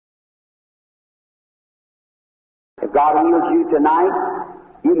If God heals you tonight,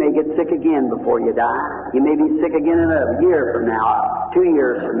 you may get sick again before you die. You may be sick again in a year from now, 2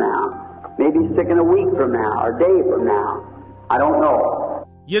 years from now. Maybe sick in a week from now, or a day from now. I don't know.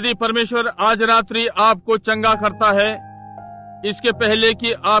 यदि परमेश्वर आज रात्रि आपको चंगा करता है, इसके पहले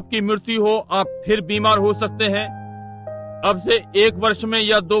कि आपकी मृत्यु हो, आप फिर बीमार हो सकते हैं। अब से 1 वर्ष में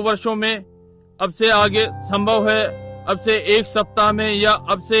या 2 वर्षों में, अब से आगे संभव है, अब से 1 सप्ताह में या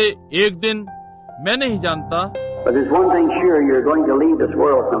अब से 1 दिन, मैं नहीं जानता। But there's one thing sure, you're going to leave this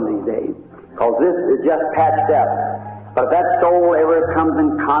world some of these days, because this is just patched up. But if that soul ever comes in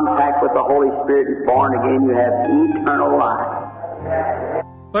contact with the Holy Spirit and is born again, you have eternal life.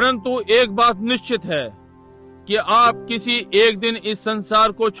 परंतु एक बात निश्चित है कि आप किसी एक दिन इस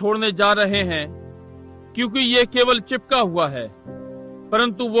संसार को छोड़ने जा रहे हैं, क्योंकि ये केवल चिपका हुआ है।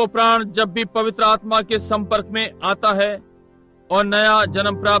 परंतु वो प्राण जब भी पवित्र आत्मा के संपर्क में आता है और नया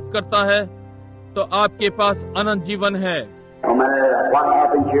जन्म प्राप्त करता है, तो आपके पास अनंत जीवन है। No matter what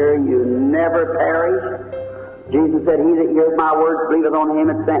happens here, you never perish. Jesus said, "He that hears my words, believeth on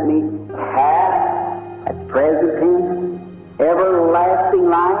him that sent me, hath at present tense everlasting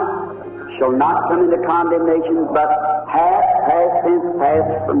life, shall not come into condemnation, but hath past tense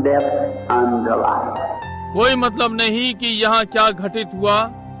passed from death unto life." कोई मतलब नहीं कि यहाँ क्या घटित हुआ।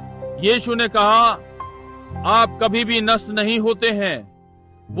 यीशु ने कहा, आप कभी भी नष्ट नहीं होते हैं।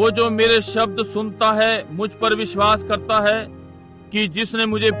 वो जो मेरे शब्द सुनता है, मुझ पर विश्वास करता है कि जिसने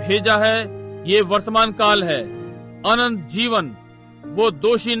मुझे भेजा है, ये वर्तमान काल है, अनंत जीवन। वो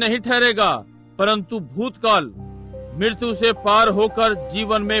दोषी नहीं ठहरेगा, परंतु भूतकाल मृत्यु से पार होकर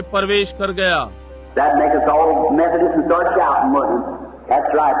जीवन में प्रवेश कर गया। That makes us all Methodists and start shouting, wouldn't it?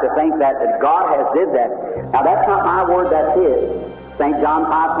 That's right, to think that God has did that. Now that's not my word, that's His. St.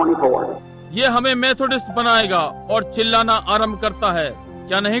 John 5:24. ये हमें मेथोडिस्ट बनाएगा और चिल्लाना आरंभ करता है,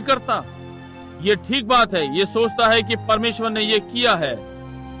 क्या नहीं करता? ये ठीक बात है। ये सोचता है कि परमेश्वर ने ये किया है।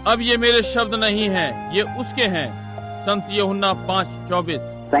 अब ये मेरे शब्द नहीं हैं, ये उसके हैं। संत यूहन्ना 5:24।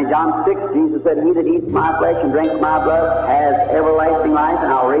 St. John 6, Jesus said, "He that eats my flesh and drinks my blood has everlasting life,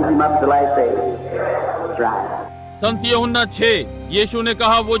 and I'll raise him up at the last day." That's right. संत यूहन्ना 6, यीशु ने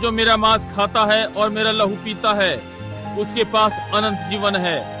कहा, वो जो मेरा मांस खाता है और मेरा लहू पीता है, उसके पास अनंत जीवन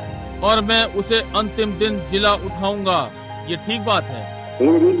है, और मैं उसे अंतिम दिन जिला उठाऊंगा। ये ठीक बात है। He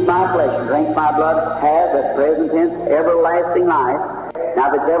that eats my flesh and drinks my blood has at present tense everlasting life. Now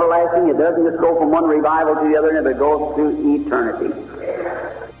if it's everlasting, it doesn't just go from one revival to the other, but it goes through eternity.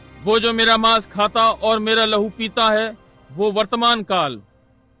 वो जो मेरा मांस खाता और मेरा लहू पीता है, वो वर्तमान काल,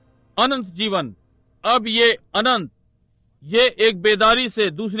 अनंत जीवन। अब ये अनंत, ये एक बेदारी से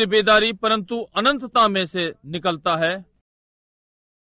दूसरी बेदारी, परंतु अनंतता में से निकलता है।